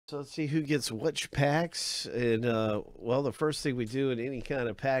So let's see who gets which packs. And, well, the first thing we do in any kind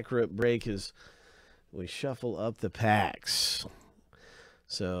of pack rip break is we shuffle up the packs.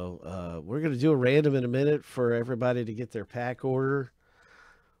 So we're going to do a random in a minute for everybody to get their pack order.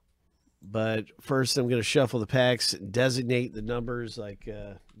 But first, I'm going to shuffle the packs, designate the numbers, like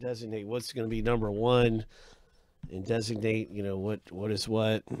designate what's going to be number one, and designate, you know, what is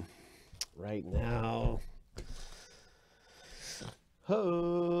what right now.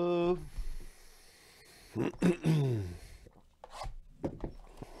 Ho!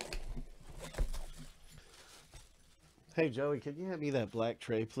 Hey, Joey, can you hand me that black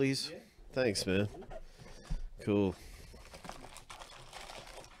tray, please? Yeah. Thanks, man. Cool.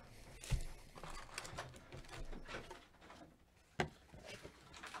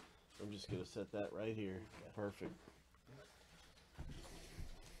 I'm just going to set that right here. Perfect.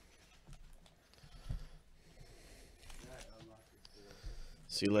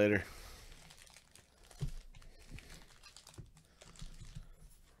 See you later.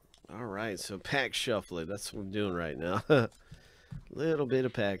 All right, so pack shuffling. That's what I'm doing right now. Little bit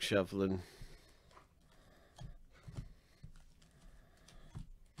of pack shuffling.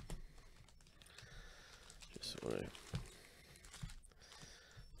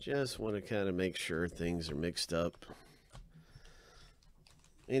 Just want to kind of make sure things are mixed up.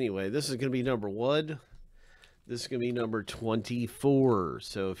 Anyway, this is going to be number 1. This is going to be number 24.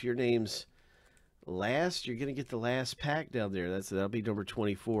 So if your name's last, you're going to get the last pack down there. That'll be number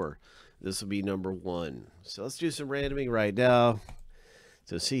 24. This will be number 1. So let's do some randoming right now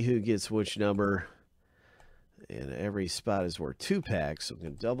to see who gets which number. And every spot is worth 2 packs. So I'm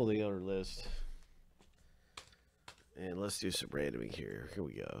going to double the owner list. And let's do some randoming here. Here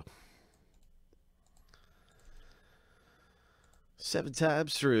we go. 7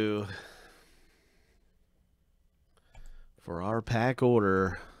 times through for our pack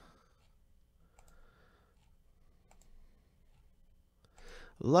order.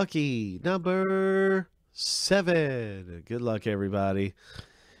 Lucky number 7. Good luck, everybody.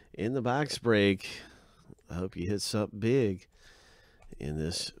 In the box break, I hope you hit something big in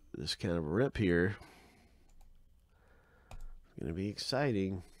this kind of rip here. It's going to be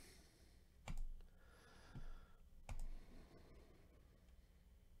exciting.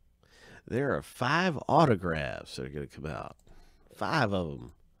 There are 5 autographs that are going to come out. 5 of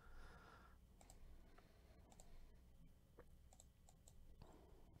them.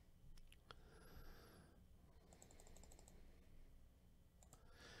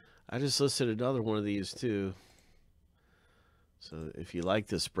 I just listed another one of these too. So if you like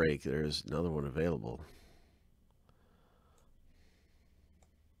this break, there's another one available.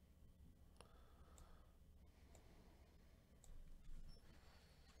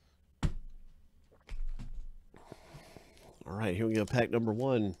 All right, here we go. Pack number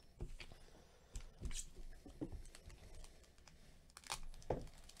 1.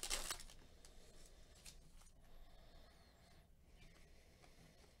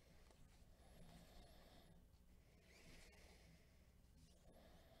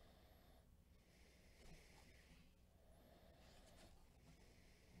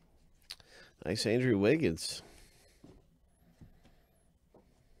 Nice Andrew Wiggins.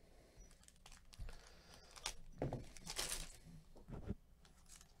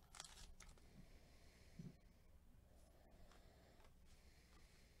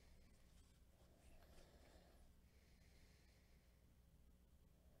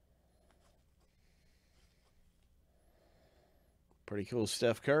 Pretty cool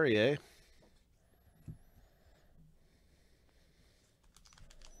Steph Curry, eh?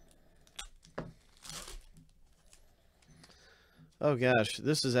 Oh gosh,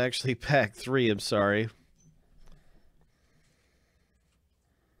 this is actually pack 3, I'm sorry.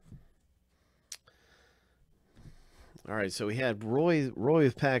 All right, so we had Roy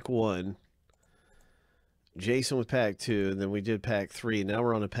with pack 1, Jason with pack 2, and then we did pack 3. Now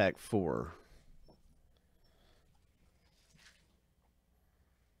we're on to pack 4.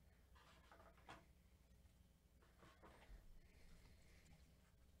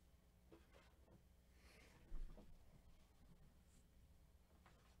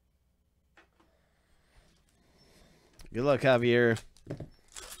 Good luck, Javier.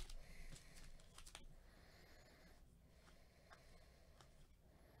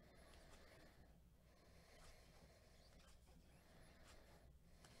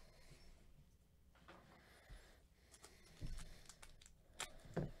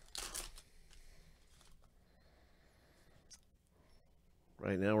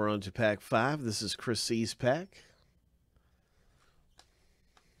 Right now we're on to pack 5. This is Chris C's pack.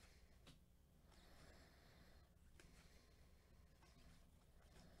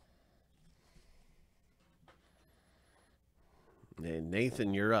 And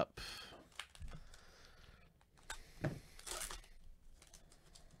Nathan, you're up.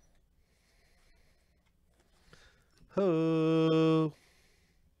 Ho.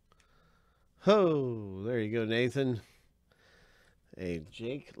 Ho. There you go, Nathan. A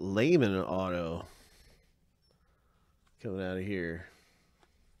Jake Layman auto coming out of here.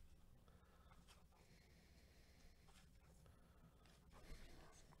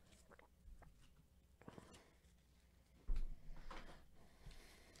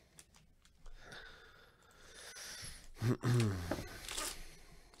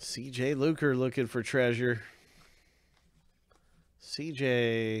 CJ Luker looking for treasure.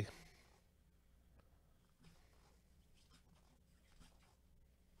 CJ.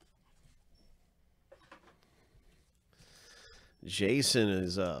 Jason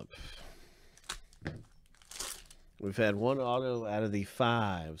is up. We've had one auto out of the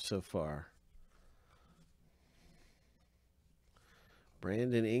 5 so far.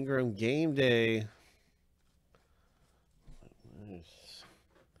 Brandon Ingram game day. Nice.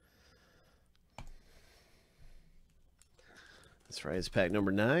 That's right. It's pack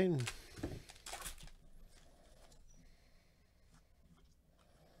number 9.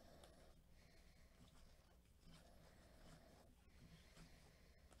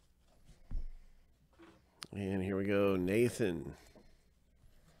 And here we go, Nathan.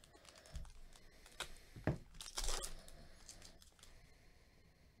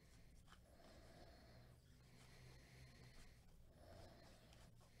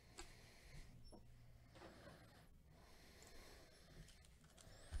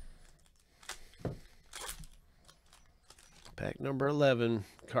 Pack number 11,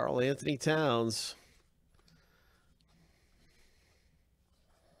 Karl Anthony Towns.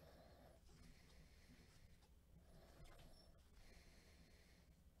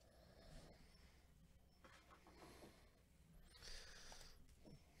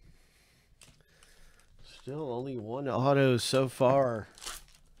 Still only one auto so far.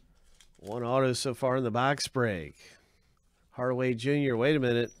 One auto so far in the box break. Hardaway Jr., wait a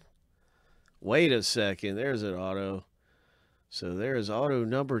minute. Wait a second. There's an auto. So there's auto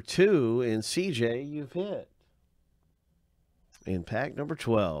number 2, and CJ, you've hit. In pack number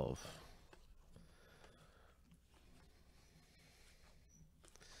 12.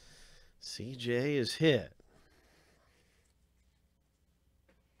 CJ is hit.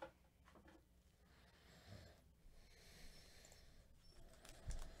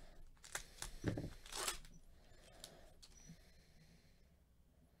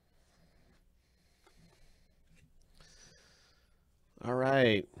 All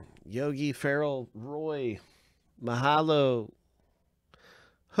right. Yogi Ferrell, Roy, Mahalo,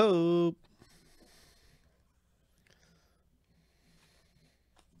 Hope.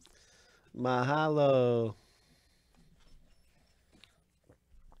 Mahalo.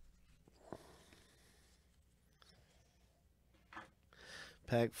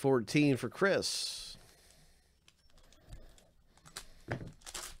 Pack 14 for Chris.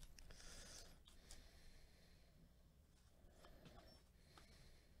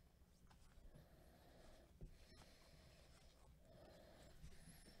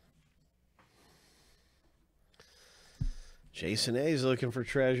 Jason A is looking for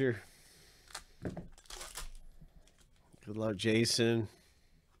treasure. Good luck, Jason.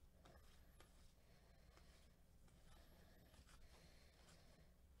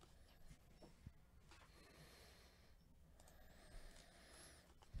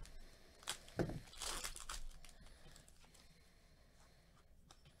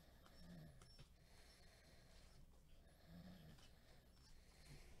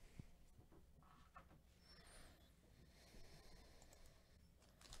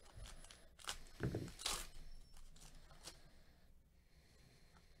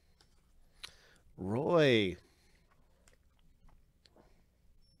 Roy.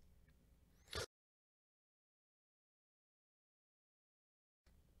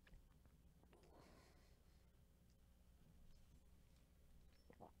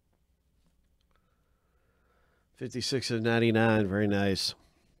 $56.99. Very nice.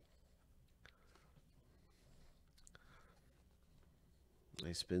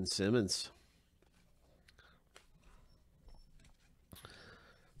 Nice Ben Simmons.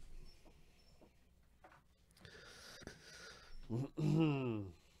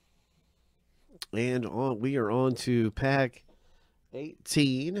 And we are on to pack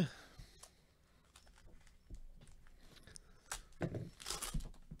 18.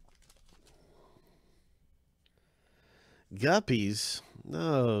 Guppies?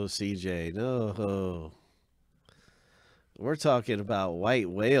 No, CJ, no. We're talking about white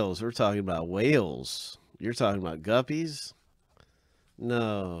whales. We're talking about whales. You're talking about guppies?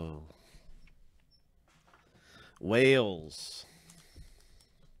 No. Whales.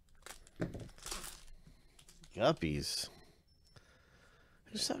 Guppies.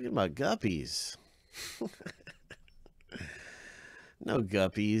 Who's talking about guppies? No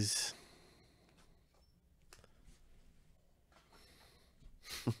guppies.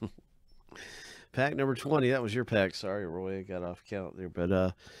 Pack number 20. That was your pack. Sorry, Roy. I got off count there.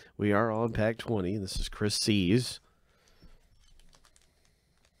 But we are on pack 20. This is Chris C's.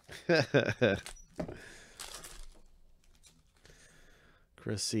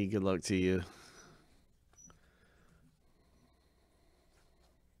 Chris C., good luck to you.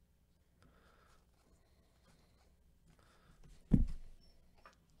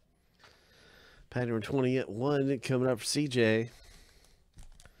 Pack number 21 coming up for CJ.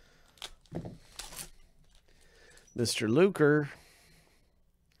 Mr. Luker.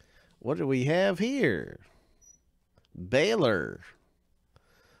 What do we have here? Baylor.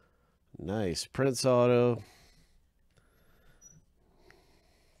 Nice. Prince Auto.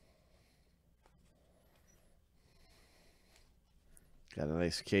 Got a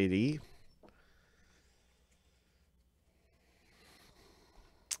nice KD.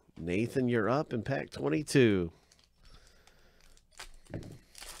 Nathan, you're up in pack 22.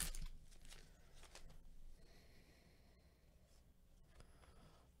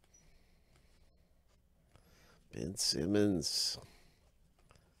 Ben Simmons.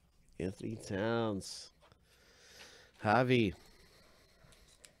 Anthony Towns. Javi.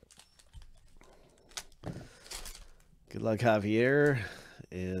 Good luck, Javier.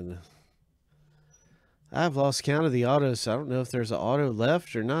 And I've lost count of the autos. I don't know if there's an auto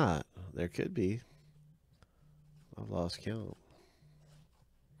left or not. There could be. I've lost count.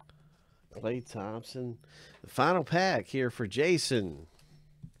 Klay Thompson. The final pack here for Jason.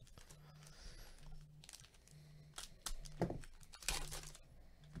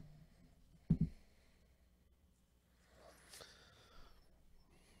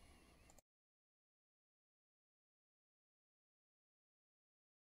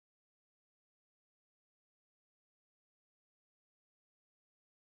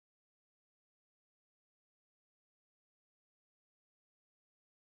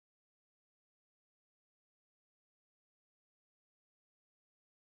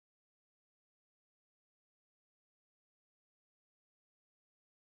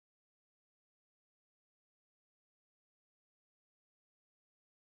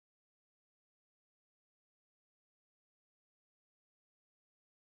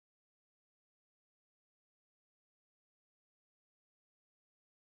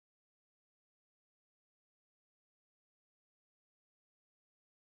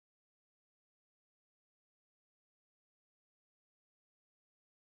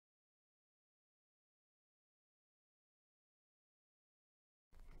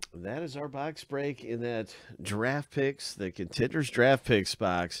 That is our box break in that draft picks, the Contenders draft picks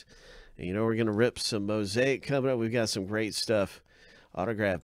box. And you know, we're going to rip some mosaic coming up. We've got some great stuff. Autograph